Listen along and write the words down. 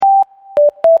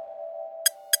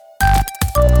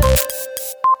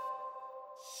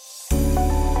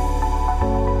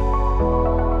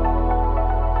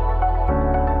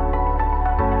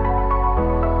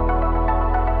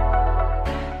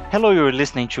Hello, you're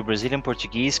listening to Brazilian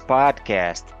Portuguese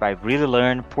podcast by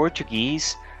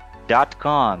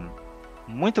reallylearnportuguese.com.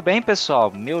 Muito bem,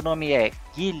 pessoal. Meu nome é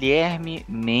Guilherme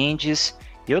Mendes.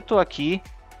 Eu tô aqui,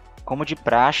 como de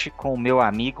praxe, com o meu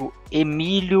amigo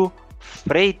Emílio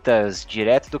Freitas,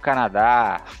 direto do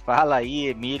Canadá. Fala aí,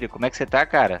 Emílio, como é que você tá,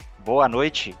 cara? Boa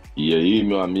noite. E aí,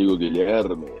 meu amigo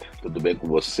Guilherme, tudo bem com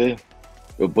você?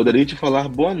 Eu poderia te falar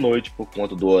boa noite por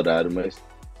conta do horário, mas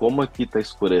como aqui tá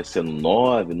escurecendo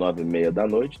 9h, 9h30 da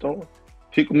noite, então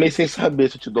fico meio sem saber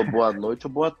se eu te dou boa noite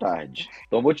ou boa tarde.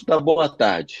 Então vou te dar boa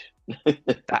tarde.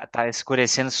 Tá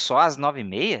escurecendo só às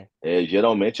 9h30?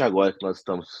 Geralmente agora que nós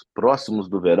estamos próximos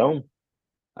do verão,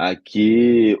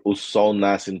 aqui o sol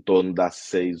nasce em torno das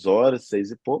 6 horas,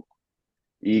 6 e pouco,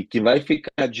 e que vai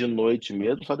ficar de noite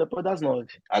mesmo só depois das 9.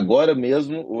 Agora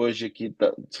mesmo, hoje aqui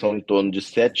são em torno de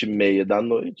 7h30 da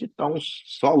noite, tá um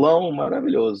solão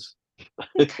maravilhoso.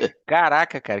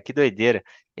 Caraca, cara, que doideira.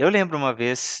 Eu lembro uma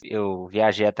vez, eu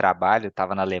viajei a trabalho,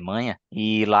 estava na Alemanha,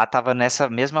 e lá tava nessa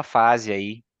mesma fase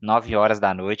aí, 9 horas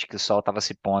da noite, que o sol tava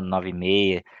se pondo,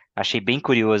 9h30. Achei bem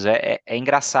curioso. É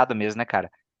engraçado mesmo, né, cara?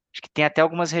 Acho que tem até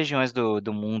algumas regiões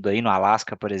do mundo aí, no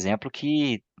Alasca, por exemplo,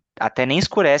 que até nem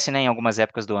escurece, né, em algumas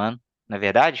épocas do ano, não é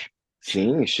verdade?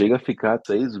 Sim, chega a ficar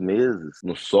 6 meses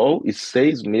no sol e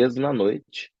 6 meses na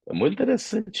noite. É muito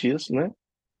interessante isso, né?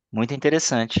 Muito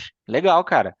interessante. Legal,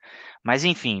 cara. Mas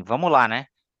enfim, vamos lá, né?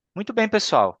 Muito bem,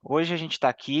 pessoal. Hoje a gente está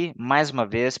aqui mais uma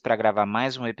vez para gravar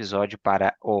mais um episódio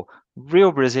para o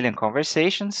Real Brazilian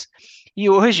Conversations. E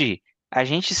hoje a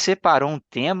gente separou um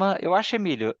tema. Eu acho,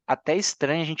 Emílio, até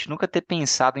estranho a gente nunca ter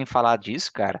pensado em falar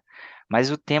disso, cara. Mas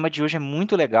o tema de hoje é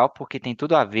muito legal porque tem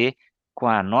tudo a ver com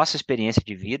a nossa experiência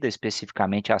de vida,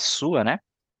 especificamente a sua, né?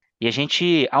 E a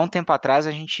gente, há um tempo atrás,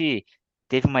 a gente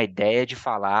teve uma ideia de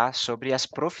falar sobre as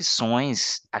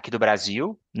profissões aqui do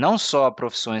Brasil, não só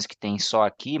profissões que tem só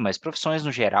aqui, mas profissões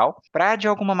no geral, para de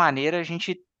alguma maneira a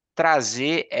gente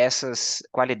trazer essas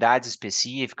qualidades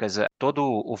específicas, todo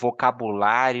o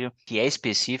vocabulário que é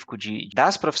específico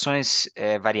das profissões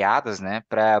variadas, né,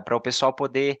 para o pessoal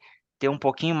poder ter um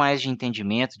pouquinho mais de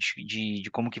entendimento de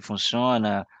como que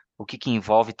funciona, o que que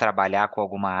envolve trabalhar com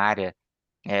alguma área,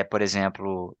 por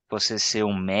exemplo, você ser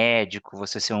um médico,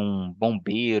 você ser um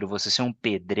bombeiro, você ser um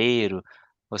pedreiro,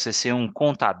 você ser um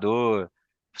contador,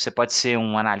 você pode ser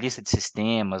um analista de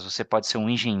sistemas, você pode ser um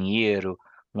engenheiro,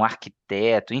 um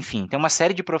arquiteto, enfim, tem uma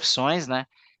série de profissões, né?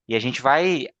 E a gente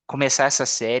vai começar essa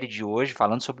série de hoje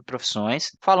falando sobre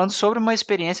profissões, falando sobre uma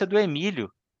experiência do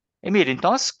Emílio. Emílio,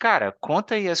 então, cara,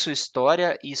 conta aí a sua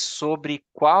história e sobre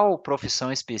qual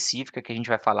profissão específica que a gente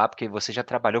vai falar, porque você já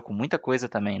trabalhou com muita coisa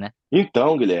também, né?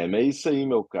 Então, Guilherme, é isso aí,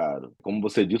 meu caro. Como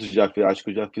você disse, acho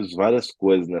que eu já fiz várias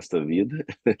coisas nesta vida,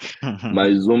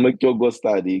 mas uma que eu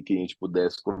gostaria que a gente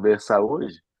pudesse conversar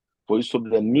hoje foi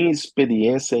sobre a minha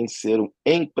experiência em ser um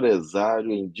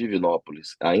empresário em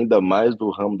Divinópolis, ainda mais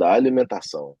do ramo da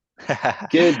alimentação.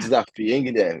 Que desafio, hein,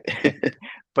 Guilherme?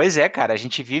 Pois é, cara, a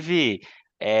gente vive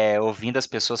ouvindo as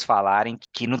pessoas falarem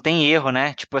que não tem erro,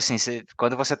 né? Tipo assim,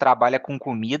 quando você trabalha com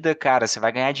comida, cara, você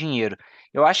vai ganhar dinheiro.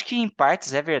 Eu acho que em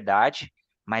partes é verdade,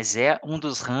 mas é um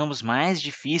dos ramos mais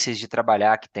difíceis de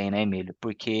trabalhar que tem, né, Emílio?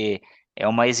 Porque é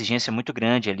uma exigência muito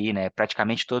grande ali, né?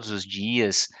 Praticamente todos os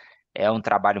dias, é um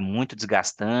trabalho muito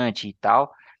desgastante e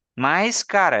tal. Mas,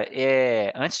 cara,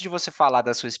 antes de você falar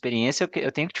da sua experiência,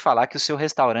 eu tenho que te falar que o seu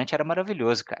restaurante era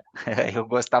maravilhoso, cara. Eu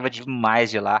gostava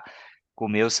demais de ir lá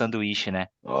comer o sanduíche, né?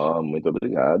 Oh, muito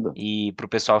obrigado. E para o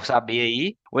pessoal saber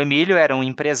aí, o Emílio era um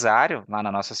empresário lá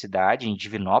na nossa cidade, em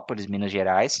Divinópolis, Minas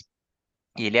Gerais.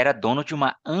 E ele era dono de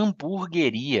uma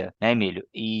hamburgueria, né, Emílio?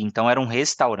 E então era um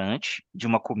restaurante de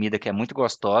uma comida que é muito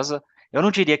gostosa. Eu não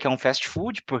diria que é um fast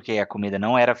food, porque a comida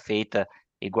não era feita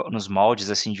igual nos moldes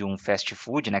assim de um fast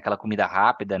food, né? Aquela comida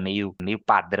rápida, meio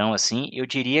padrão assim. Eu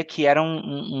diria que era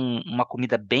uma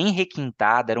comida bem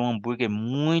requintada, era um hambúrguer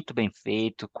muito bem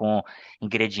feito, com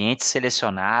ingredientes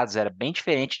selecionados. Era bem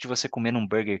diferente de você comer num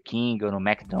Burger King ou no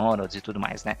McDonald's e tudo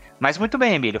mais, né? Mas muito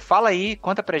bem, Emílio, fala aí,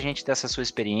 conta pra gente dessa sua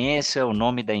experiência, o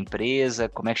nome da empresa,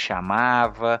 como é que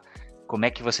chamava, como é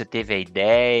que você teve a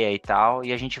ideia e tal,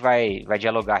 e a gente vai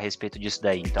dialogar a respeito disso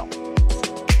daí, então.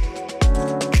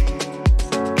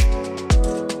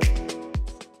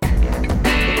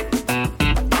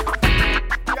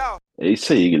 É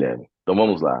isso aí, Guilherme. Então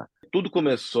vamos lá. Tudo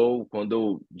começou quando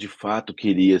eu, de fato,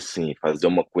 queria, assim, fazer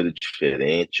uma coisa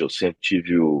diferente. Eu sempre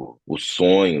tive o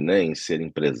sonho, né, em ser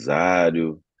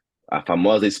empresário. A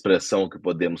famosa expressão que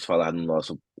podemos falar no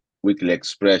nosso Weekly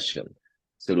Expression,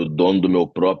 ser o dono do meu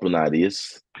próprio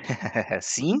nariz.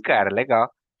 Sim, cara, legal.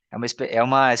 É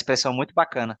uma expressão muito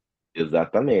bacana.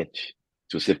 Exatamente.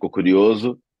 Se você ficou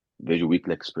curioso, Vejo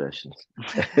Weekly Expressions.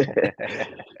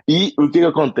 E o que que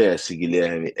acontece,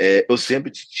 Guilherme? Eu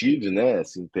sempre tive, né,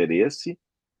 esse interesse,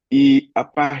 e a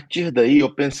partir daí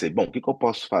eu pensei, bom, o que que eu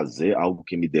posso fazer? Algo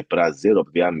que me dê prazer,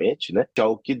 obviamente, né?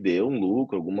 Algo que dê um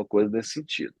lucro, alguma coisa nesse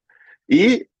sentido.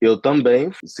 E eu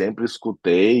também sempre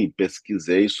escutei e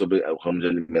pesquisei sobre o ramo de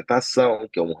alimentação,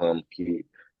 que é um ramo que,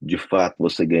 de fato,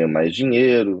 você ganha mais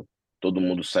dinheiro, todo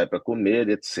mundo sai para comer,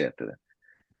 etc.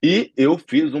 E eu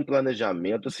fiz um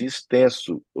planejamento assim,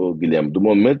 extenso, ô, Guilherme, do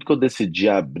momento que eu decidi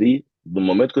abrir, do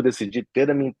momento que eu decidi ter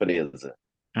a minha empresa,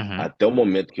 Uhum. até o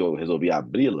momento que eu resolvi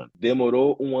abri-la,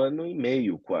 demorou 1 ano e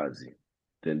meio quase,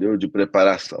 entendeu? De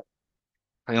preparação.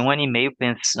 Foi um ano e meio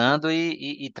pensando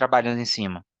e trabalhando em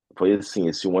cima. Foi assim,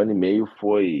 esse 1 ano e meio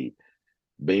foi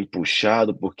bem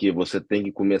puxado, porque você tem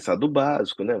que começar do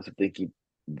básico, né? Você tem que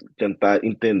tentar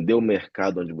entender o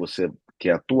mercado onde você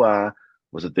quer atuar,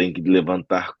 você tem que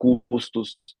levantar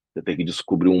custos, você tem que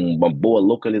descobrir uma boa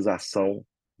localização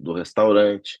do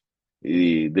restaurante,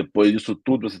 e depois disso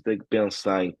tudo você tem que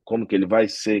pensar em como que ele vai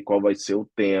ser, qual vai ser o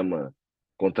tema,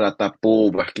 contratar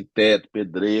povo, arquiteto,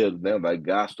 pedreiro, né? Vai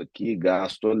gasto aqui,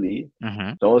 gasto ali. Uhum.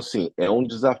 Então, assim, é um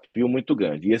desafio muito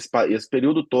grande. E esse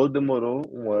período todo demorou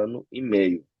 1 ano e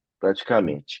meio,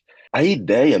 praticamente. A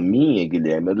ideia minha,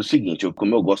 Guilherme, era o seguinte: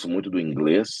 como eu gosto muito do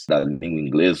inglês, da língua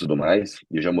inglesa e tudo mais,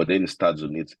 e eu já morei nos Estados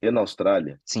Unidos e na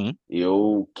Austrália, Sim.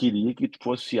 eu queria que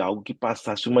fosse algo que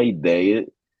passasse uma ideia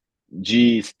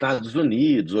de Estados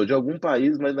Unidos ou de algum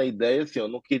país, mas na ideia, assim,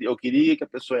 eu queria que a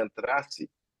pessoa entrasse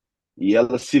e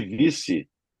ela se visse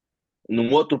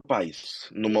num outro país,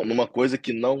 numa coisa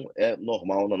que não é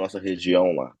normal na nossa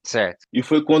região lá. Certo. E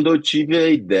foi quando eu tive a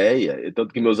ideia, e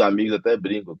tanto que meus amigos até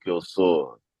brincam que eu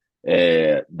sou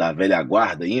da velha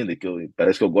guarda ainda,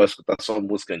 parece que eu gosto de escutar só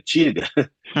música antiga,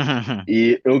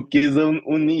 e eu quis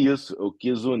unir isso, eu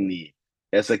quis unir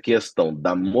essa questão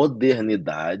da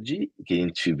modernidade que a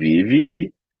gente vive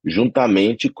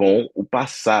juntamente com o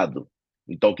passado.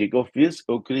 Então, o que que eu fiz?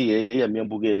 Eu criei a minha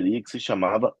hamburgueria que se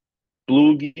chamava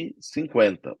Plug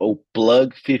 50 ou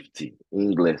Plug 50 em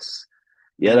inglês.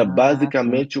 E era Ah, sim.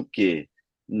 basicamente o quê?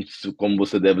 Isso, como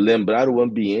você deve lembrar, o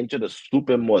ambiente era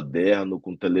super moderno,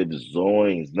 com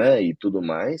televisões, né, e tudo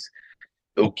mais.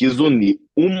 Eu quis unir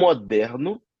o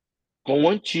moderno com o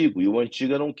antigo, e o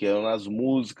antigo eram o quê? Eram as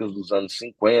músicas dos anos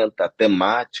 50, a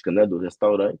temática, né, do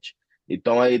restaurante.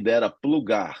 Então a ideia era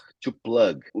plugar, to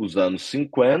plug, os anos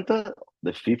 50,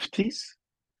 the 50s,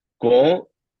 com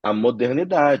a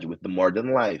modernidade, with the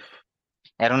modern life.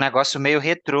 Era um negócio meio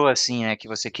retrô, assim, né, que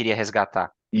você queria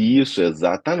resgatar. Isso,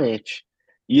 exatamente.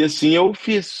 E assim eu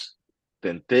fiz.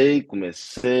 Tentei,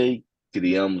 comecei,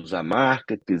 criamos a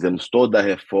marca, fizemos toda a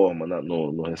reforma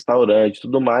no restaurante e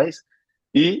tudo mais.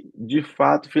 E, de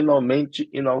fato, finalmente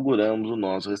inauguramos o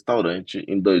nosso restaurante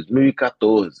em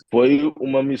 2014. Foi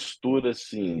uma mistura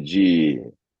assim de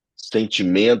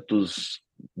sentimentos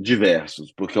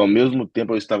diversos, porque ao mesmo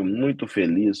tempo eu estava muito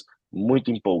feliz,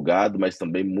 muito empolgado, mas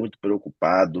também muito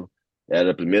preocupado.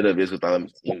 Era a primeira vez que eu estava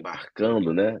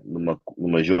embarcando, né,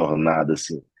 numa jornada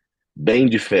assim bem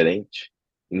diferente.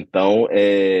 Então,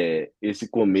 esse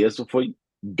começo foi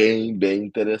bem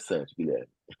interessante, Guilherme.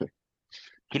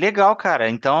 Que legal, cara.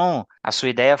 Então, a sua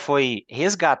ideia foi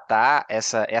resgatar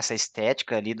essa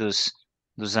estética ali dos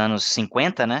anos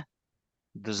 50, né?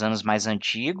 Dos anos mais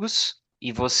antigos,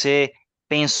 e você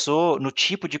pensou no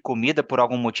tipo de comida por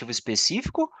algum motivo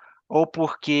específico? Ou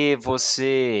porque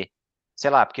você, sei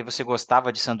lá, porque você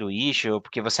gostava de sanduíche, ou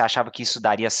porque você achava que isso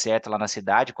daria certo lá na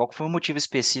cidade? Qual que foi o motivo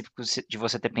específico de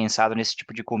você ter pensado nesse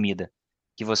tipo de comida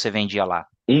que você vendia lá?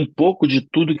 Um pouco de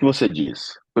tudo que você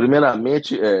disse.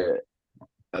 Primeiramente,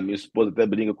 a minha esposa até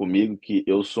brinca comigo que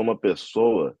eu sou uma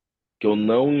pessoa que eu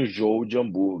não enjoo de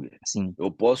hambúrguer. Sim, Eu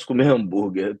posso comer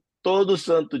hambúrguer todo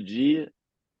santo dia,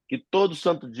 que todo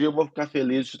santo dia eu vou ficar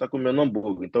feliz de estar comendo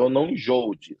hambúrguer. Então eu não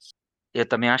enjoo disso. eu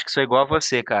também acho que sou igual a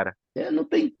você, cara. Não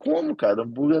tem como, cara.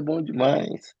 Hambúrguer é bom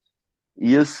demais.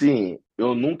 E assim,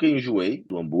 eu nunca enjoei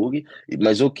do hambúrguer,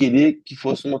 mas eu queria que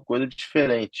fosse uma coisa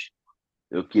diferente.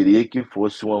 Eu queria que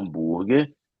fosse um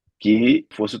hambúrguer que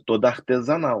fosse todo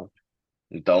artesanal.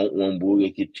 Então, um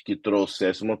hambúrguer que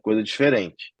trouxesse uma coisa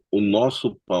diferente. O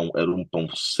nosso pão era um pão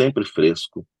sempre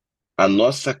fresco. A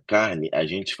nossa carne, a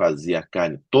gente fazia a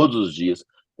carne todos os dias.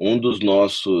 Um dos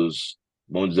nossos,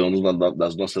 vamos dizer, uma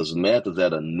das nossas metas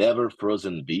era never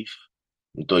frozen beef.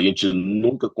 Então a gente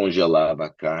nunca congelava a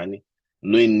carne.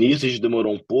 No início a gente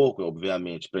demorou um pouco,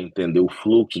 obviamente, para entender o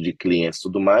fluxo de clientes e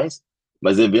tudo mais,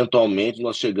 mas eventualmente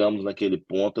nós chegamos naquele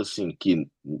ponto assim que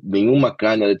nenhuma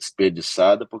carne era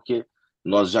desperdiçada porque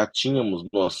nós já tínhamos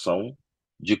noção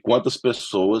de quantas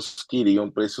pessoas queriam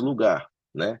para esse lugar,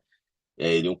 né?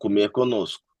 iriam comer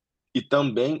conosco. E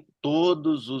também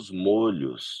todos os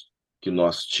molhos que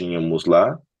nós tínhamos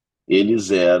lá,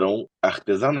 eles eram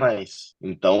artesanais.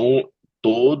 Então,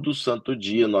 todo santo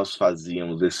dia nós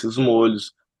fazíamos esses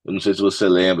molhos. Eu não sei se você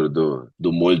lembra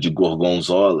do molho de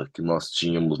gorgonzola que nós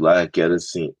tínhamos lá, que era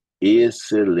assim,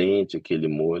 excelente aquele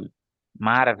molho.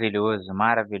 Maravilhoso,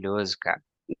 maravilhoso, cara.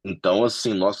 Então,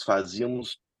 assim, nós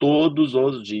fazíamos todos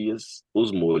os dias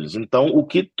os molhos. Então, o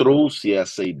que trouxe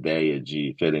essa ideia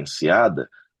diferenciada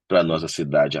para a nossa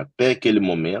cidade até aquele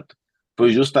momento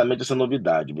foi justamente essa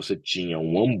novidade. Você tinha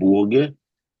um hambúrguer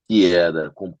que era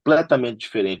completamente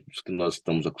diferente dos que nós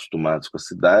estamos acostumados com a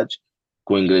cidade,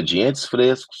 com ingredientes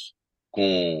frescos,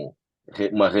 com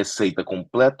uma receita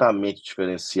completamente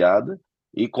diferenciada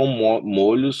e com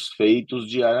molhos feitos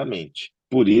diariamente.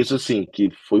 Por isso, assim, que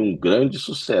foi um grande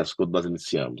sucesso quando nós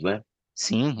iniciamos, né?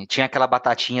 Sim, e tinha aquela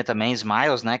batatinha também,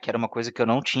 Smiles, né? Que era uma coisa que eu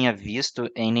não tinha visto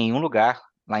em nenhum lugar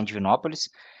lá em Divinópolis.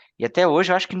 E até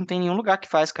hoje eu acho que não tem nenhum lugar que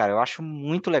faz, cara. Eu acho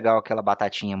muito legal aquela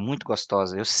batatinha, muito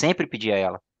gostosa. Eu sempre pedia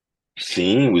ela.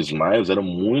 Sim, o Smiles era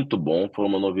muito bom, foi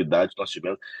uma novidade que nós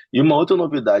tivemos. E uma outra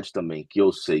novidade também, que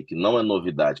eu sei que não é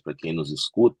novidade para quem nos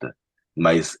escuta,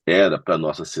 mas era para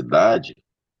nossa cidade,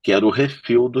 que era o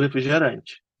refill do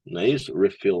refrigerante. Não é isso?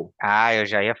 Refill. Ah, eu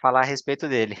já ia falar a respeito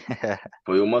dele.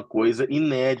 Foi uma coisa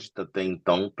inédita até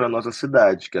então para nossa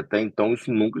cidade, que até então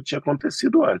isso nunca tinha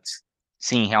acontecido antes.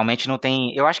 Sim, realmente não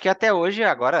tem. Eu acho que até hoje,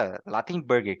 agora, lá tem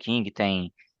Burger King,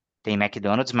 tem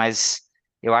McDonald's, mas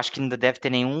eu acho que ainda deve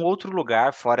ter nenhum outro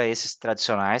lugar, fora esses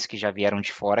tradicionais que já vieram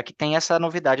de fora, que tem essa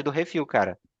novidade do refil,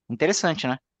 cara. Interessante,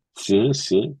 né? Sim,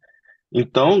 sim.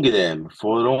 Então, Guilherme,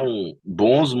 foram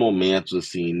bons momentos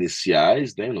assim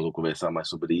iniciais, né? Nós vamos conversar mais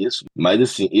sobre isso, mas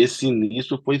assim, esse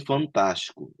início foi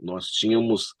fantástico. Nós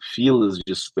tínhamos filas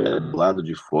de espera do lado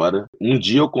de fora. Um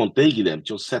dia eu contei, Guilherme,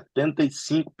 tinham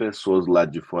 75 pessoas do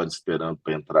lado de fora esperando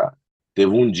para entrar.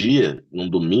 Teve um dia, num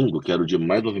domingo, que era o dia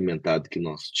mais movimentado que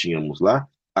nós tínhamos lá,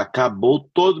 acabou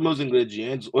todos os meus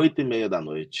ingredientes 8h30 da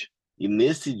noite. E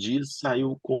nesse dia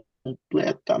saiu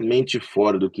completamente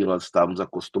fora do que nós estávamos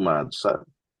acostumados, sabe?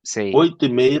 Sei.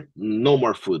 8h30, no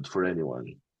more food for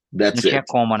anyone. Não That's tinha it.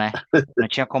 como, né? Não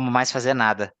tinha como mais fazer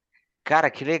nada. Cara,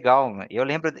 que legal. Eu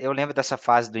lembro dessa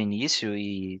fase do início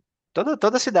e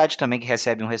toda cidade também que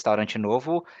recebe um restaurante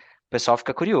novo, o pessoal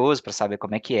fica curioso para saber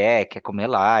como é que é, quer comer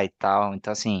lá e tal.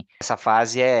 Então, assim, essa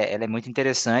fase ela é muito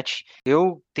interessante.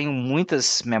 Eu tenho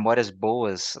muitas memórias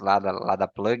boas lá da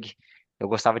Plug. Eu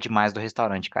gostava demais do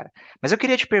restaurante, cara. Mas eu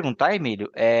queria te perguntar, Emílio,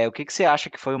 o que que você acha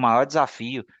que foi o maior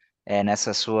desafio,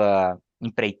 nessa sua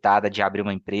empreitada de abrir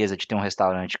uma empresa, de ter um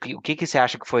restaurante? O que que você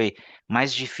acha que foi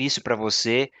mais difícil para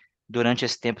você durante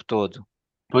esse tempo todo?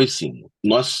 Pois sim,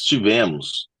 nós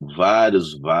tivemos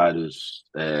vários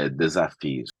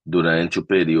desafios durante o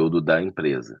período da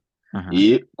empresa. Uhum.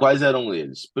 E quais eram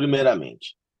eles?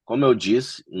 Primeiramente, como eu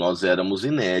disse, nós éramos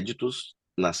inéditos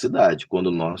na cidade quando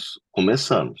nós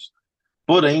começamos.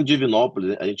 Porém, em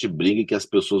Divinópolis, a gente brinca que as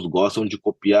pessoas gostam de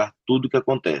copiar tudo que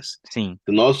acontece. Sim,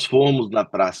 Se nós formos na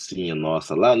pracinha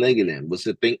nossa lá, né, Guilherme?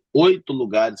 Você tem 8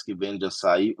 lugares que vendem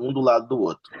açaí, um do lado do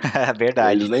outro. Eles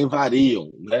verdade. nem variam,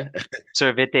 né?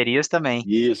 Sorveterias também.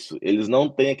 Isso, eles não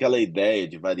têm aquela ideia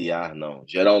de variar, não.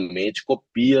 Geralmente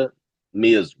copia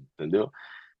mesmo, entendeu?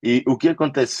 E o que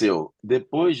aconteceu?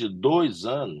 Depois de 2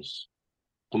 anos,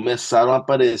 começaram a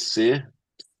aparecer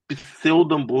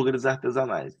pseudo-hambúrgueres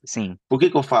artesanais. Sim. Por que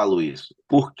que eu falo isso?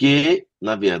 Porque,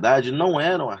 na verdade, não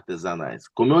eram artesanais.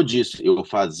 Como eu disse, eu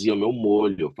fazia o meu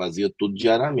molho, eu fazia tudo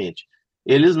diariamente.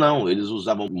 Eles não, eles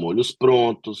usavam molhos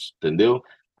prontos, entendeu?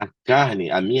 A carne,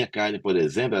 a minha carne, por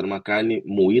exemplo, era uma carne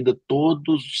moída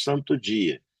todo santo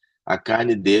dia. A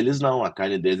carne deles não, a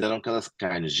carne deles eram aquelas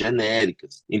carnes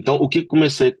genéricas. Então, o que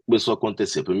começou a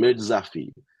acontecer? Primeiro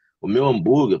desafio. O meu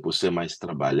hambúrguer, por ser mais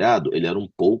trabalhado, ele era um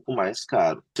pouco mais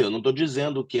caro. Eu não estou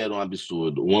dizendo que era um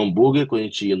absurdo. Um hambúrguer, quando a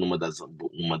gente ia numa das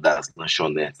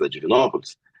lanchonetes da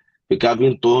Divinópolis, ficava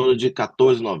em torno de R$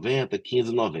 14,90, R$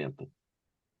 15,90,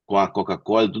 com a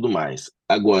Coca-Cola e tudo mais.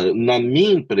 Agora, na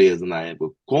minha empresa, na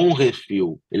época, com o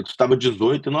refil, ele custava R$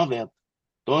 18,90.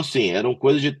 Então, assim, eram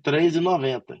coisas de R$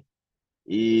 3,90.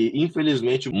 E,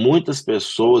 infelizmente, muitas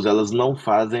pessoas elas não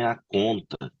fazem a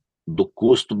conta do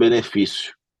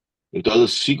custo-benefício. Então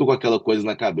elas ficam com aquela coisa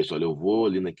na cabeça: olha, eu vou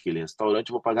ali naquele restaurante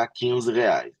e vou pagar R$ 15.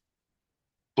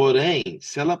 Porém,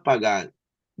 se ela pagar R$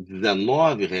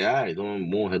 19,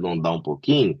 vamos arredondar um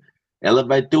pouquinho, ela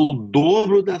vai ter o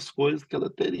dobro das coisas que ela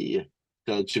teria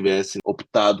se ela tivesse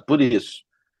optado por isso.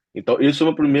 Então, isso é o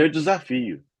meu primeiro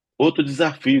desafio. Outro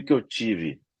desafio que eu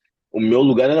tive o meu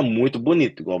lugar era muito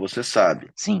bonito, igual você sabe.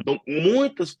 Sim, Então,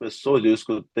 muitas pessoas, eu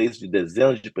escutei isso de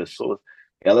dezenas de pessoas,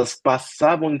 elas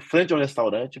passavam em frente ao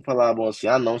restaurante e falavam assim: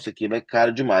 ah, não, isso aqui vai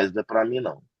caro demais, não é para mim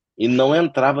não. E não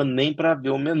entrava nem para ver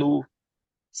o menu.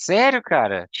 sério,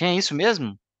 cara? Tinha isso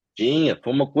mesmo? Tinha,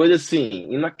 foi uma coisa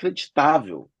assim,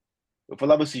 inacreditável. Eu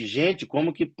falava assim, gente,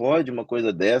 como que pode uma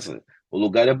coisa dessa? O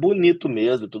lugar é bonito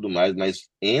mesmo e tudo mais, mas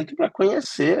entre para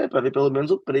conhecer, para ver pelo menos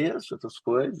o preço, essas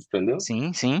coisas, entendeu?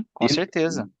 Sim, sim, com E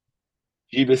certeza.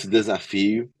 tive esse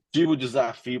desafio. Tive o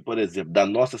desafio, por exemplo, da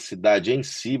nossa cidade em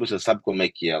si, você sabe como é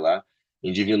que é lá.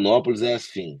 Em Divinópolis é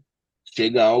assim: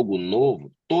 chega algo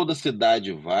novo, toda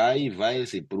cidade vai e vai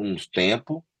assim, por uns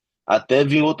tempos, até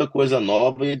vir outra coisa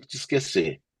nova e te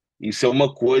esquecer. Isso é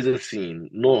uma coisa assim,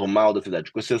 normal da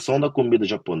cidade, com exceção da comida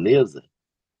japonesa,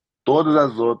 todos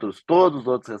os outros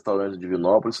restaurantes de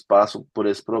Divinópolis passam por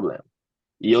esse problema.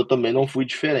 E eu também não fui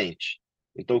diferente.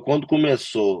 Então, quando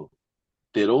começou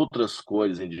ter outras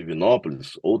coisas em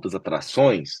Divinópolis, outras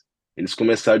atrações, eles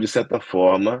começaram, de certa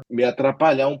forma, me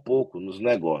atrapalhar um pouco nos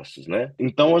negócios, né?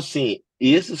 Então, assim,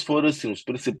 esses foram, assim, os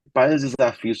principais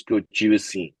desafios que eu tive,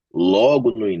 assim,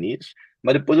 logo no início,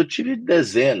 mas depois eu tive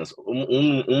dezenas.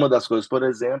 Uma das coisas, por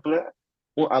exemplo, é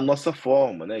a nossa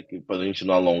forma, né? Que, para a gente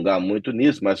não alongar muito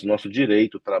nisso, mas o nosso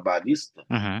direito trabalhista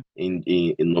Uhum.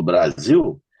 no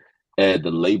Brasil, the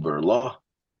labor law,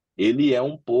 ele é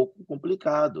um pouco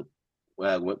complicado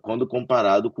quando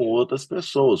comparado com outras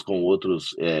pessoas, com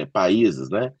outros países,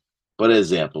 né? Por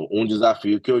exemplo, um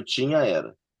desafio que eu tinha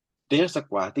era terça,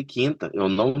 quarta e quinta eu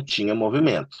não tinha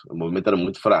movimento, o movimento era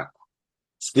muito fraco.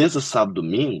 Sexta, sábado,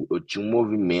 domingo eu tinha um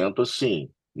movimento assim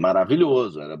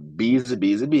maravilhoso, era busy,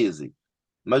 busy, busy.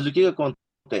 Mas o que que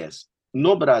acontece?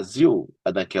 No Brasil,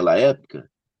 naquela época,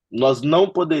 nós não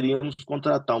poderíamos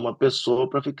contratar uma pessoa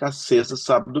para ficar sexta,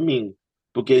 sábado, domingo.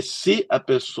 Porque se a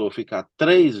pessoa ficar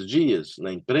 3 dias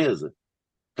na empresa,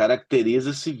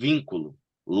 caracteriza esse vínculo.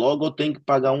 Logo, eu tenho que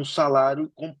pagar um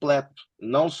salário completo.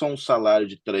 Não só um salário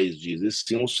de 3 dias, e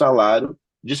sim um salário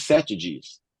de 7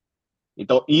 dias.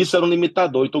 Então, isso era um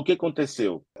limitador. Então, o que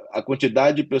aconteceu? A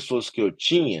quantidade de pessoas que eu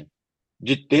tinha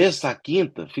de terça a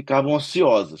quinta ficavam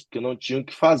ociosas, porque não tinham o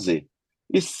que fazer.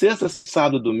 E sexta,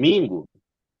 sábado, domingo,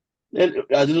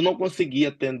 às vezes eu não conseguia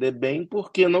atender bem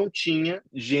porque não tinha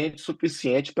gente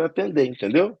suficiente para atender,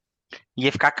 entendeu?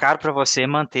 Ia ficar caro para você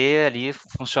manter ali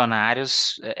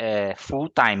funcionários full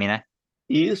time, né?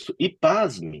 Isso, e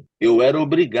pasme, eu era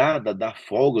obrigado a dar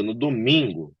folga no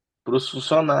domingo para os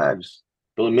funcionários,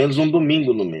 pelo menos um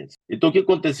domingo no mês. Então o que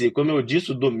acontecia? Como eu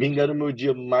disse, o domingo era o meu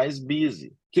dia mais busy.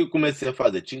 O que eu comecei a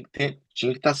fazer? Tinha que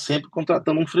estar sempre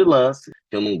contratando um freelance,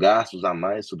 tendo um gastos a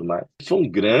mais e tudo mais. Foi um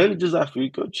grande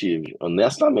desafio que eu tive,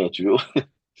 honestamente, viu?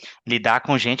 Lidar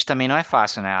com gente também não é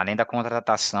fácil, né? Além da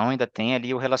contratação, ainda tem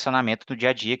ali o relacionamento do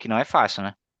dia a dia, que não é fácil,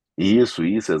 né? Isso,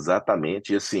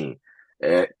 exatamente. E assim,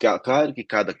 claro que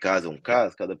cada caso é um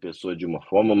caso, cada pessoa é de uma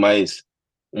forma, mas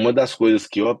uma das coisas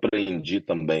que eu aprendi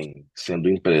também, sendo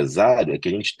empresário, é que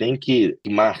a gente tem que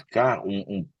marcar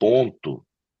um ponto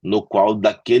no qual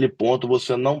daquele ponto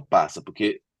você não passa,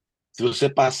 porque se você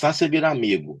passar, você vira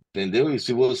amigo, entendeu? E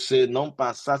se você não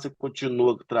passar, você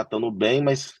continua tratando bem,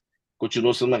 mas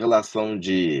continua sendo uma relação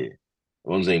de,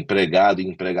 vamos dizer, empregado e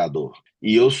empregador.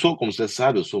 E eu sou, como você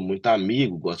sabe, eu sou muito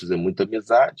amigo, gosto de fazer muita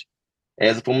amizade.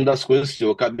 Essa foi uma das coisas que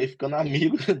eu acabei ficando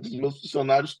amigo dos meus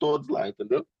funcionários todos lá,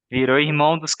 entendeu? Virou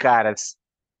irmão dos caras.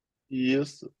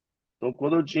 Isso. Então,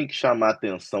 quando eu tinha que chamar a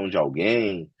atenção de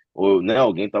alguém, ou né,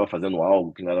 alguém estava fazendo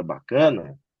algo que não era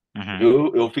bacana,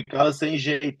 Uhum. eu ficava sem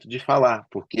jeito de falar,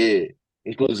 porque,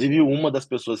 inclusive, uma das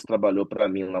pessoas que trabalhou para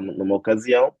mim lá numa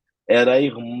ocasião era a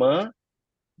irmã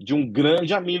de um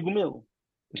grande amigo meu.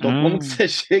 Então, como que Hum, você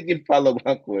chega e fala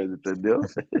alguma coisa, entendeu?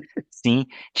 sim.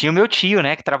 Tinha o meu tio,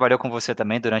 né, que trabalhou com você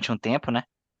também durante um tempo, né?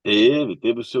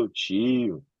 Teve o seu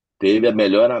tio, teve a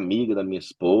melhor amiga da minha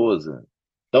esposa.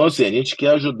 Então, assim, a gente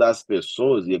quer ajudar as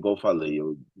pessoas, e igual eu falei,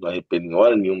 eu não arrependo em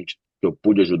hora nenhuma que eu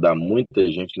pude ajudar muita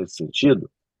gente nesse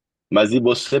sentido, mas e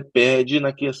você perde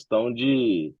na questão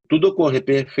de tudo ocorrer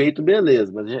perfeito,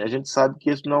 beleza, mas a gente sabe que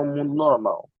isso não é um mundo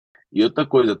normal. E outra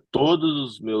coisa, todos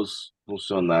os meus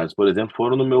funcionários, por exemplo,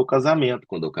 foram no meu casamento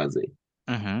quando eu casei.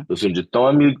 Uhum. Assim, de tão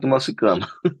amigo que nós ficamos.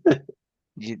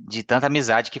 De tanta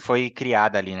amizade que foi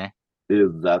criada ali, né?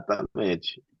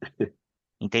 Exatamente.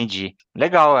 Entendi.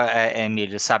 Legal,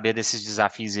 Emílio, saber desses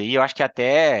desafios aí. Eu acho que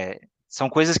até são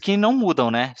coisas que não mudam,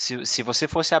 né? Se você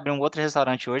fosse abrir um outro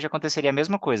restaurante hoje, aconteceria a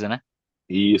mesma coisa, né?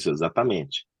 Isso,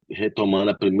 exatamente.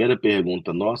 Retomando a primeira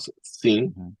pergunta nossa,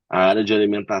 sim, Uhum. a área de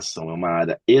alimentação é uma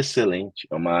área excelente,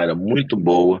 é uma área muito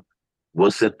boa.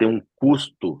 Você tem um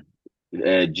custo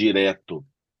direto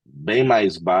bem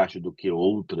mais baixo do que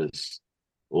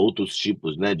outros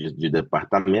tipos, né, de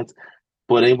departamentos.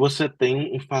 Porém, você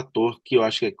tem um fator que eu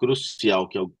acho que é crucial,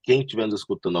 que é quem estiver nos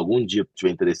escutando algum dia,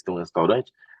 tiver interesse em ter um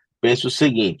restaurante, pense o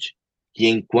seguinte, que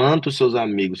enquanto seus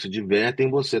amigos se divertem,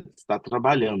 você está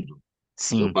trabalhando. Eu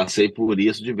Sim, passei por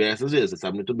isso diversas vezes, você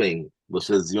sabe muito bem.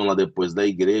 Vocês iam lá depois da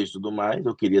igreja e tudo mais,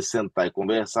 eu queria sentar e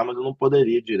conversar, mas eu não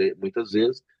poderia direito, muitas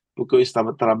vezes, porque eu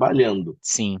estava trabalhando.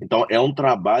 sim. Então, é um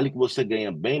trabalho que você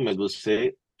ganha bem, mas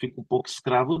você fica um pouco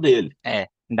escravo dele. É,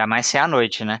 ainda mais se é à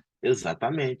noite, né?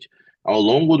 Exatamente. Ao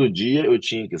longo do dia, eu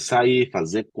tinha que sair,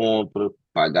 fazer compra,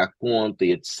 pagar conta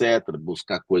e etc.,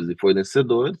 buscar coisas de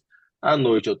fornecedores. À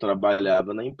noite, eu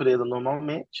trabalhava na empresa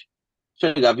normalmente.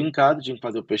 Chegava em casa, tinha que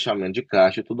fazer o fechamento de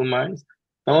caixa e tudo mais.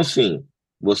 Então, assim,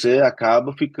 você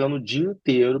acaba ficando o dia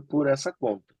inteiro por essa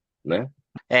conta, né?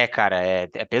 É, cara,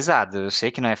 é pesado. Eu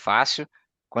sei que não é fácil.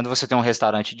 Quando você tem um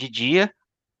restaurante de dia,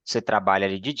 você trabalha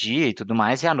ali de dia e tudo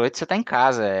mais, e à noite você está em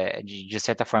casa. De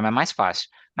certa forma é mais fácil.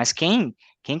 Mas quem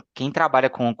trabalha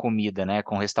com comida, né,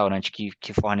 com restaurante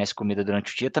que fornece comida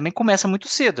durante o dia, também começa muito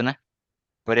cedo, né?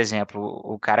 Por exemplo,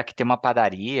 o cara que tem uma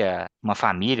padaria, uma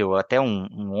família, ou até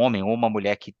um homem ou uma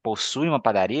mulher que possui uma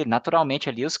padaria, naturalmente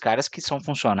ali os caras que são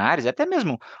funcionários, até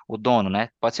mesmo o dono, né?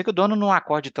 Pode ser que o dono não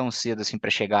acorde tão cedo assim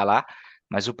para chegar lá,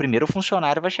 mas o primeiro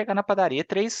funcionário vai chegar na padaria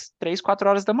 4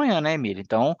 horas da manhã, né, Emílio?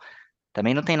 Então,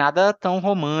 também não tem nada tão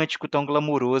romântico, tão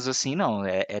glamuroso assim, não.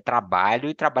 É trabalho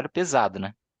e trabalho pesado,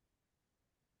 né?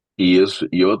 Isso.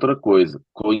 E outra coisa,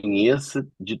 conheça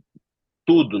de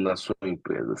tudo na sua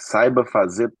empresa, saiba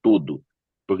fazer tudo.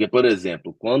 Porque, por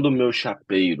exemplo, quando o meu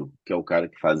chapeiro, que é o cara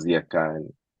que fazia carne,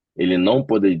 ele não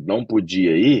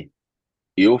podia ir,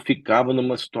 eu ficava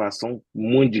numa situação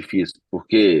muito difícil,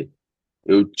 porque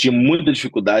eu tinha muita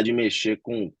dificuldade em mexer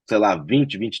com, sei lá,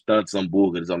 20 e tantos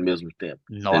hambúrgueres ao mesmo tempo,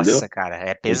 Nossa, entendeu? cara,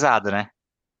 é E- pesado, né?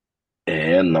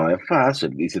 não é fácil.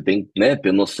 E você tem, né,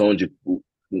 ter noção de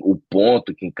o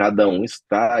ponto que em cada um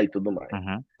está e tudo mais.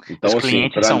 Uhum. E os Então, assim,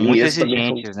 clientes para são mim, muito esse também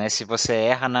foi exigentes, né? Se você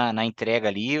erra na entrega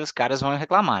ali, os caras vão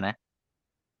reclamar, né?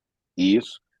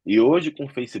 isso. E hoje, com o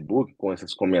Facebook, com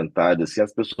esses comentários, assim,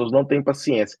 as pessoas não têm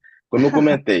paciência. Como eu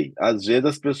comentei, às vezes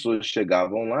as pessoas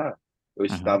chegavam lá, eu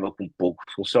Uhum. estava com pouco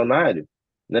funcionário,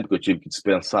 né, porque eu tive que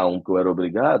dispensar um que eu era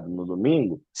obrigado no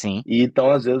domingo, Sim. e então,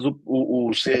 às vezes,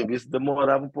 o serviço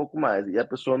demorava um pouco mais, e a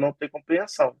pessoa não tem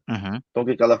compreensão. Uhum. Então, o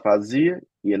que que ela fazia?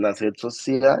 Ia nas redes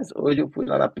sociais, hoje eu fui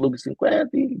lá na Plug 50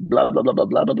 e blá, blá, blá, blá,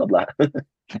 blá, blá, blá, blá,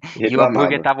 e E o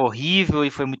hambúrguer reclamava. tava horrível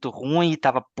e foi muito ruim, e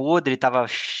tava podre, tava,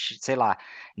 sei lá,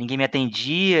 ninguém me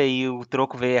atendia e o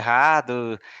troco veio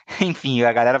errado. Enfim,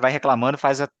 a galera vai reclamando,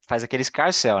 faz aquele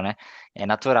escarcéu, né? É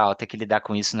natural, ter que lidar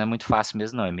com isso não é muito fácil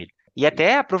mesmo, não, Emílio. E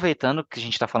até aproveitando que a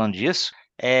gente tá falando disso,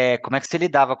 como é que você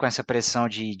lidava com essa pressão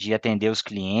de atender os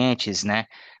clientes, né?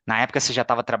 Na época você já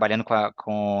estava trabalhando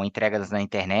com entregas na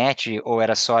internet ou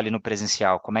era só ali no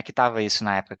presencial? Como é que tava isso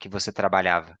na época que você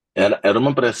trabalhava? Era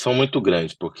uma pressão muito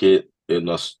grande, porque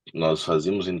nós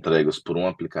fazíamos entregas por um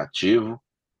aplicativo,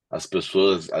 as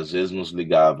pessoas às vezes nos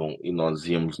ligavam e nós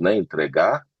íamos, né,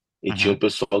 entregar, e tinha o Uhum,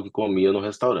 pessoal que comia no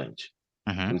restaurante.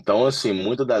 uhum. Então, assim,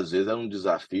 muitas das vezes era um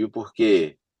desafio,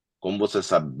 porque, como você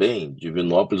sabe bem,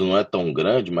 Divinópolis não é tão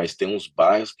grande, mas tem uns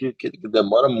bairros que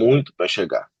demora muito para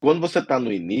chegar. Quando você está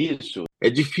no início, é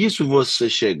difícil você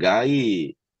chegar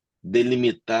e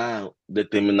delimitar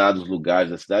determinados lugares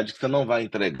da cidade que você não vai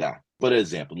entregar. Por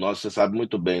exemplo, você sabe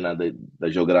muito bem da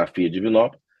geografia de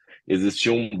Divinópolis,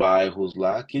 existiam bairros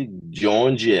lá que de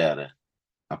onde era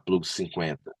a Plug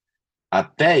 50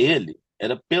 até ele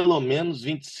era pelo menos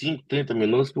 25, 30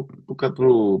 minutos para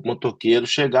o motoqueiro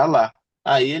chegar lá.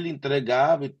 Aí ele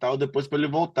entregava e tal, depois para ele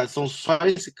voltar. São só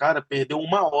esse cara perdeu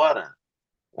 1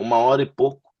 hora e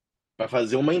pouco, para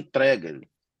fazer uma entrega,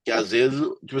 que às vezes,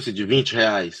 tipo assim, de R$ 20.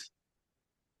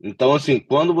 Então, assim,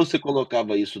 quando você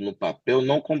colocava isso no papel,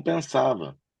 não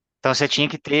compensava. Então você tinha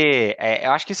que ter.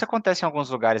 Eu acho que isso acontece em alguns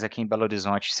lugares aqui em Belo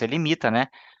Horizonte. Você limita, né?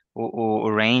 O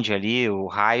range ali, o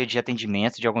raio de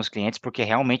atendimento de alguns clientes, porque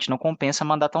realmente não compensa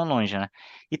mandar tão longe, né?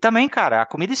 E também, cara, a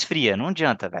comida esfria, não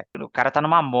adianta, velho. O cara tá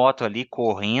numa moto ali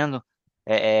correndo,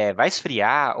 vai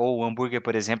esfriar, ou o hambúrguer,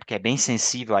 por exemplo, que é bem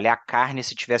sensível, ali a carne,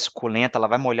 se tiver suculenta, ela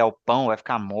vai molhar o pão, vai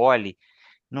ficar mole.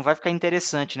 Não vai ficar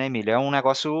interessante, né, Emílio? É um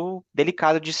negócio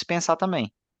delicado de se pensar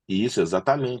também. Isso,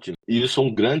 exatamente. E isso é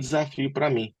um grande desafio para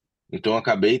mim. Então, eu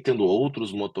acabei tendo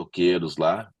outros motoqueiros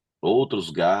lá, outros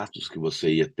gastos que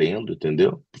você ia tendo,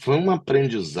 entendeu? Foi um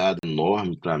aprendizado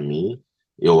enorme para mim.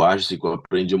 Eu acho assim, que eu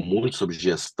aprendi muito sobre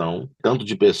gestão, tanto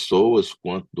de pessoas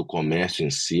quanto do comércio em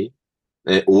si.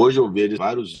 Hoje eu vejo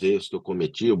vários erros que eu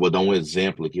cometi. Eu vou dar um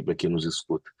exemplo aqui para quem nos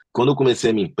escuta. Quando eu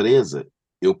comecei a minha empresa,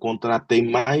 eu contratei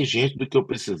mais gente do que eu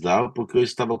precisava, porque eu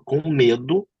estava com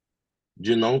medo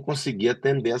de não conseguir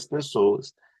atender as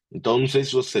pessoas. Então, não sei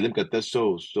se você lembra, que até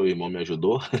seu irmão me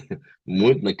ajudou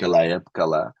muito naquela época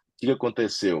lá. O que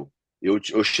aconteceu?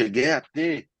 Eu cheguei a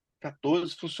ter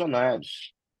 14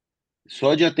 funcionários.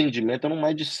 Só de atendimento eram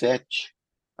mais de 7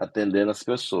 atendendo as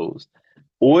pessoas.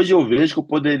 Hoje eu vejo que eu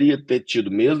poderia ter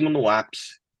tido, mesmo no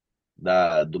ápice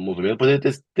do movimento, eu poderia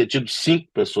ter tido 5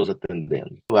 pessoas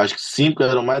atendendo. Eu acho que 5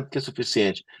 eram mais do que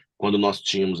suficiente quando nós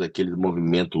tínhamos aquele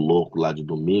movimento louco lá de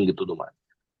domingo e tudo mais.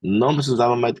 Não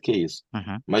precisava mais do que isso.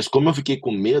 Uhum. Mas como eu fiquei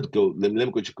com medo, que eu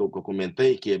lembro que eu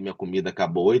comentei que a minha comida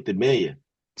acabou 8h30,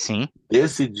 Sim,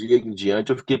 desse dia em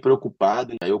diante eu fiquei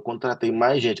preocupado. Aí eu contratei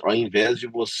mais gente, ao invés de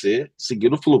você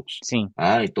seguir o fluxo. sim,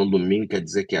 Ah, então domingo quer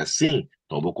dizer que é assim?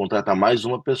 Então eu vou contratar mais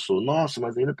uma pessoa. Nossa,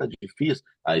 mas ainda está difícil.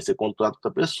 Aí você contrata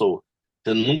outra pessoa.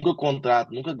 Você nunca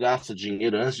contrata, nunca gasta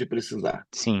dinheiro antes de precisar.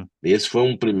 sim, Esse foi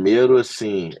um primeiro,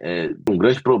 assim, um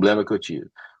grande problema que eu tive.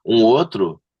 Um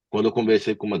outro, quando eu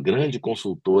conversei com uma grande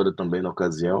consultora também na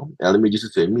ocasião, ela me disse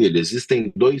assim, Emílio,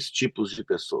 existem 2 tipos de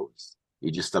pessoas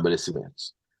e de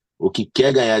estabelecimentos. O que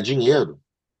quer ganhar dinheiro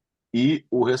e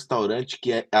o restaurante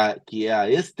que é a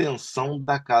extensão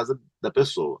da casa da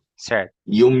pessoa. certo,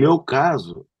 E o meu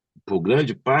caso, por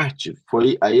grande parte,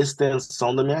 foi a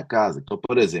extensão da minha casa. Então,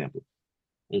 por exemplo,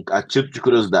 a título de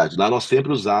curiosidade, lá nós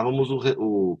sempre usávamos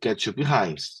o ketchup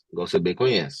Heinz, igual você bem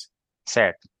conhece.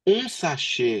 certo. Um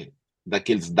sachê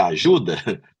daqueles da ajuda,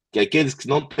 que é aqueles que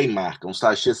não tem marca, um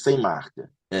sachê sem marca,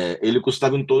 ele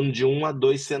custava em torno de 1 a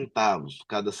 2 centavos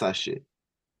cada sachê.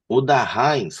 O da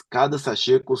Heinz, cada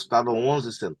sachê custava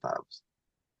 11 centavos.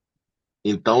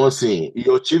 Então, assim, e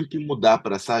eu tive que mudar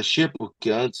para sachê, porque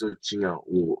antes eu tinha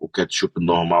o ketchup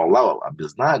normal lá, a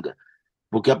bisnaga,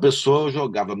 porque a pessoa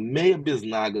jogava meia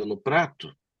bisnaga no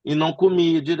prato e não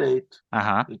comia direito.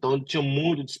 Aham, Então tinha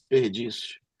muito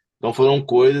desperdício. Então foram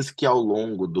coisas que ao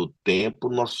longo do tempo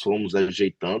nós fomos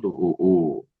ajeitando.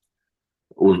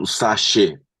 O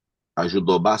sachê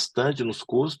ajudou bastante nos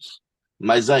custos,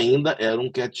 mas ainda era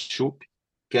um ketchup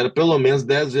que era pelo menos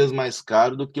 10 vezes mais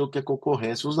caro do que o que a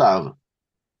concorrência usava.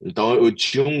 Então eu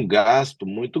tinha um gasto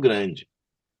muito grande.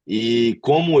 E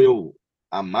como eu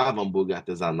amava hambúrguer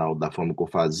artesanal da forma que eu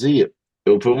fazia,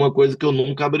 foi uma coisa que eu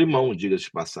nunca abri mão, diga-se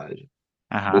de passagem,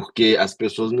 aham, porque as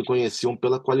pessoas me conheciam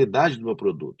pela qualidade do meu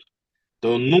produto.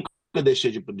 Então eu nunca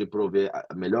deixei de prover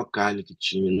a melhor carne que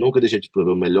tinha, nunca deixei de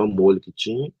prover o melhor molho que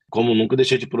tinha, como nunca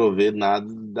deixei de prover nada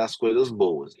das coisas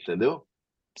boas, entendeu?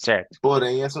 certo.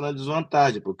 Porém, essa não é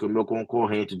desvantagem, porque o meu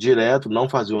concorrente direto não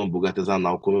fazia um hambúrguer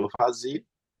artesanal como eu fazia,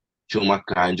 tinha uma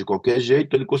carne de qualquer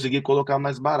jeito, ele conseguia colocar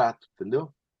mais barato, entendeu?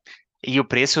 E o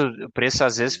preço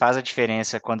às vezes faz a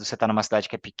diferença quando você está numa cidade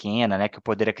que é pequena, né? Que o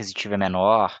poder aquisitivo é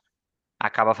menor,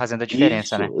 acaba fazendo a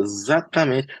diferença, né? Isso,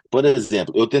 exatamente. Por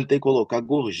exemplo, eu tentei colocar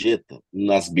gorjeta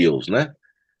nas bills, né?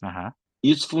 Aham,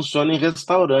 Isso funciona em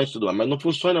restaurante, e tudo mais, mas não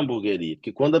funciona em hamburgueria,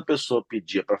 porque quando a pessoa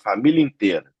pedia para a família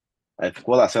inteira, aí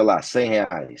ficou lá, sei lá, R$ 100,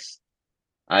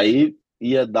 aí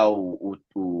ia dar o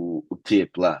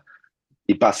tip lá,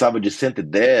 e passava de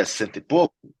 110, cento e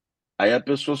pouco, aí a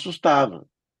pessoa assustava.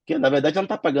 Porque, na verdade, ela não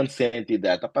está pagando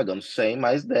 110, está pagando 100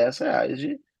 mais R$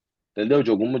 10, entendeu?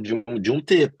 De um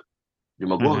tip, de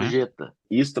uma uhum, gorjeta.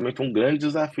 Isso também foi um grande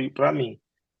desafio para mim,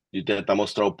 de tentar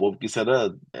mostrar ao povo que isso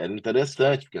era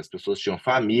interessante, porque as pessoas tinham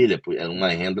família, era uma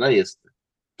renda extra.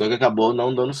 Só que acabou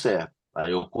não dando certo.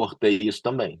 Aí eu cortei isso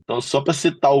também. Então, só para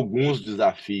citar alguns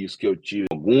desafios que eu tive,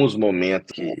 alguns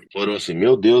momentos que foram assim,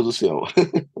 meu Deus do céu.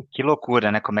 que loucura,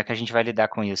 né? Como é que a gente vai lidar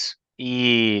com isso?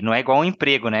 E não é igual um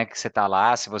emprego, né? Que você tá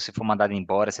lá, se você for mandado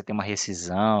embora, você tem uma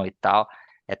rescisão e tal.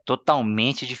 É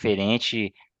totalmente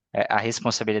diferente, a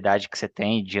responsabilidade que você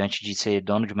tem diante de ser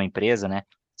dono de uma empresa, né?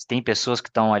 Tem pessoas que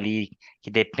estão ali que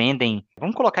dependem,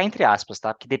 vamos colocar entre aspas,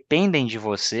 tá? Que dependem de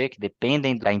você, que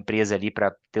dependem da empresa ali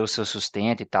para ter o seu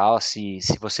sustento e tal. Se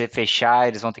você fechar,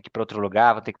 eles vão ter que ir para outro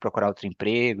lugar, vão ter que procurar outro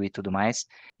emprego e tudo mais.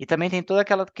 E também tem toda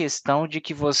aquela questão de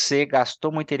que você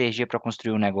gastou muita energia para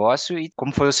construir um negócio e,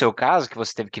 como foi o seu caso, que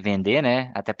você teve que vender,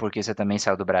 né? Até porque você também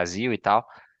saiu do Brasil e tal,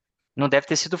 não deve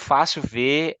ter sido fácil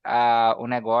ver o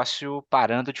negócio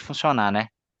parando de funcionar, né?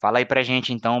 Fala aí pra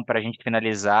gente, então, pra gente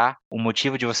finalizar, o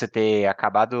motivo de você ter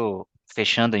acabado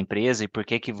fechando a empresa e por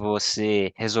que que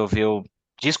você resolveu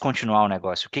descontinuar o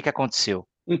negócio. O que que aconteceu?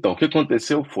 Então, o que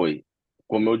aconteceu foi,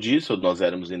 como eu disse, nós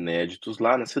éramos inéditos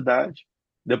lá na cidade.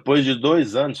 Depois de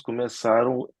 2 anos,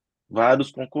 começaram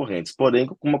vários concorrentes, porém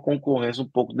com uma concorrência um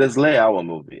pouco desleal, a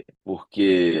meu ver,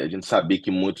 porque a gente sabia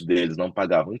que muitos deles não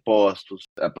pagavam impostos,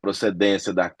 a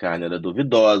procedência da carne era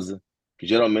duvidosa, que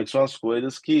geralmente são as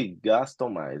coisas que gastam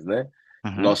mais, né?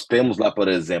 Uhum, Nós temos lá, por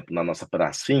exemplo, na nossa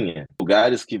pracinha,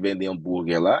 lugares que vendem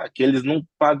hambúrguer lá, que eles não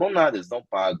pagam nada, eles não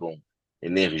pagam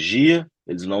energia,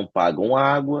 eles não pagam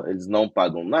água, eles não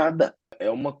pagam nada. É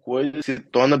uma coisa que se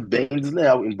torna bem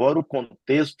desleal. Embora o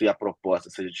contexto e a proposta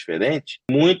seja diferente,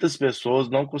 muitas pessoas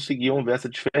não conseguiam ver essa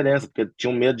diferença, porque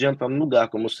tinham medo de entrar no lugar,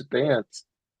 como eu citei antes,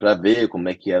 para ver como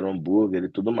é que era o hambúrguer e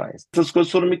tudo mais. Essas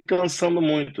coisas foram me cansando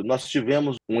muito. Nós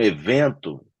tivemos um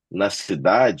evento na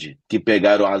cidade que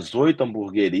pegaram as 8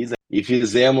 hamburguerias e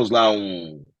fizemos lá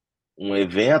um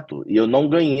evento e eu não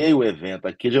ganhei o evento.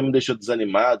 Aqui já me deixou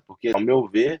desanimado, porque, ao meu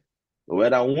ver, eu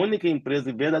era a única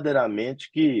empresa verdadeiramente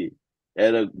que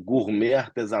era gourmet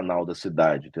artesanal da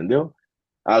cidade, entendeu?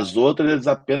 As outras, eles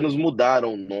apenas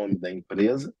mudaram o nome da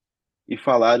empresa e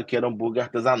falaram que era hambúrguer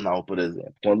artesanal, por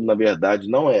exemplo, quando na verdade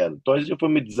não era. Então isso já foi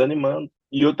me desanimando.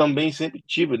 E eu também sempre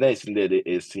tive, né,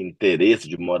 esse interesse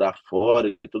de morar fora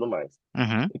e tudo mais.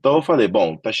 uhum, Então eu falei,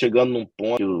 bom, tá chegando num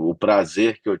ponto que o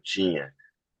prazer que eu tinha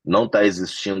não está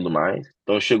existindo mais,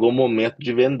 então chegou o momento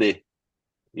de vender.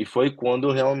 E foi quando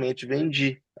eu realmente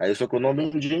vendi. Aí só que eu não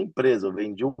vendi a empresa, eu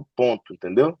vendi o ponto,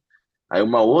 entendeu? Aí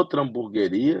uma outra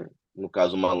hamburgueria, no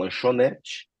caso uma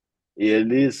lanchonete,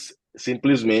 eles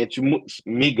simplesmente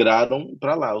migraram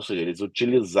para lá, ou seja, eles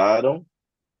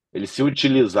se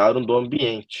utilizaram do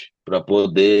ambiente para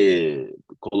poder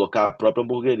colocar a própria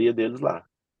hamburgueria deles lá.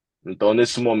 Então,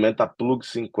 nesse momento, a Plug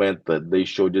 50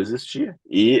 deixou de existir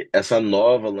e essa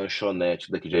nova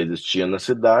lanchonete que já existia na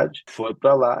cidade foi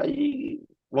para lá e,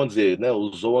 vamos dizer, né,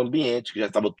 usou o ambiente que já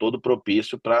estava todo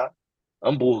propício para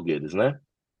hambúrgueres, né?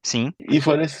 sim. E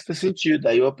foi nesse sentido.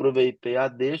 Aí eu aproveitei a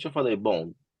deixa e falei,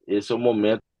 bom, esse é o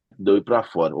momento de eu ir para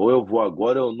fora. Ou eu vou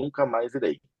agora ou eu nunca mais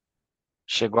irei.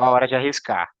 Chegou a hora de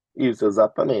arriscar. Isso,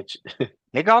 exatamente.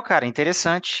 Legal, cara,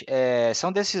 interessante.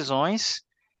 São decisões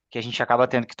que a gente acaba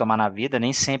tendo que tomar na vida,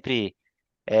 nem sempre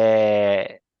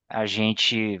a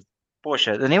gente.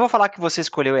 Poxa, eu nem vou falar que você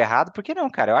escolheu errado, porque não,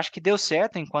 cara. Eu acho que deu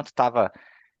certo enquanto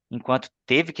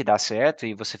teve que dar certo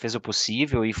e você fez o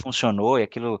possível e funcionou e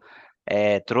aquilo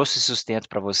trouxe sustento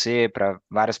para você, para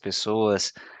várias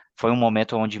pessoas. Foi um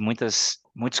momento onde muitos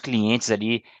clientes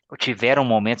ali tiveram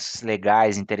momentos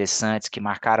legais, interessantes, que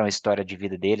marcaram a história de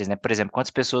vida deles, né? Por exemplo,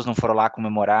 quantas pessoas não foram lá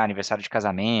comemorar aniversário de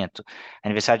casamento,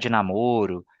 aniversário de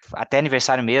namoro, até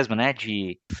aniversário mesmo, né?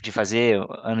 De fazer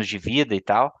anos de vida e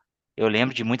tal. Eu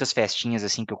lembro de muitas festinhas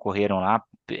assim que ocorreram lá,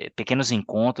 pequenos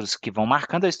encontros que vão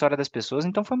marcando a história das pessoas,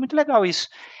 então foi muito legal isso.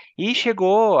 E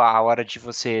chegou a hora de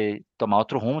você tomar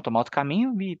outro rumo, tomar outro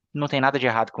caminho, e não tem nada de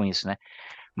errado com isso, né?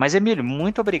 Mas, Emílio,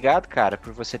 muito obrigado, cara,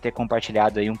 por você ter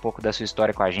compartilhado aí um pouco da sua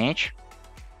história com a gente.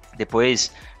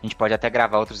 Depois a gente pode até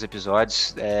gravar outros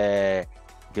episódios,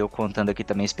 de eu contando aqui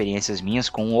também experiências minhas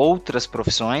com outras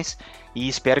profissões, e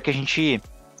espero que a gente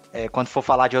quando for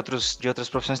falar de outras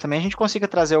profissões também, a gente consiga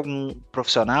trazer algum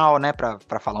profissional, né,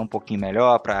 para falar um pouquinho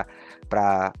melhor,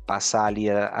 para passar ali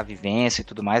a vivência e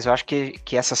tudo mais. Eu acho que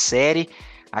essa série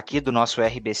aqui do nosso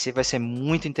RBC vai ser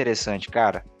muito interessante,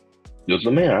 cara. Eu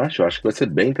também acho, eu acho que vai ser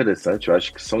bem interessante. Eu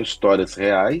acho que são histórias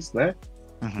reais, né,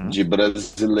 Uhum. de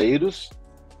brasileiros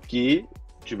que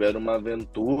tiveram uma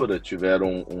aventura,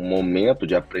 tiveram um momento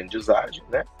de aprendizagem,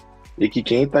 né? E que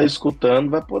quem está escutando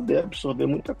vai poder absorver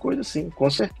muita coisa, sim, com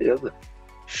certeza.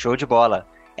 Show de bola.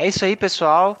 É isso aí,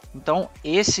 pessoal. Então,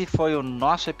 esse foi o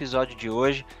nosso episódio de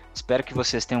hoje. Espero que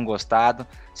vocês tenham gostado.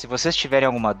 Se vocês tiverem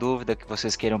alguma dúvida que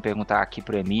vocês queiram perguntar aqui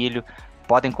para o Emílio,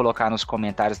 podem colocar nos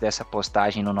comentários dessa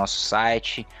postagem no nosso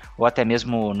site ou até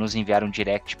mesmo nos enviar um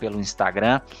direct pelo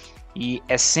Instagram. E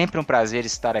é sempre um prazer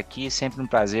estar aqui, sempre um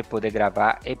prazer poder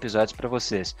gravar episódios para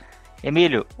vocês.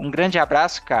 Emílio, um grande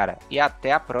abraço, cara, e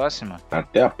até a próxima.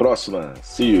 Até a próxima.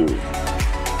 See you.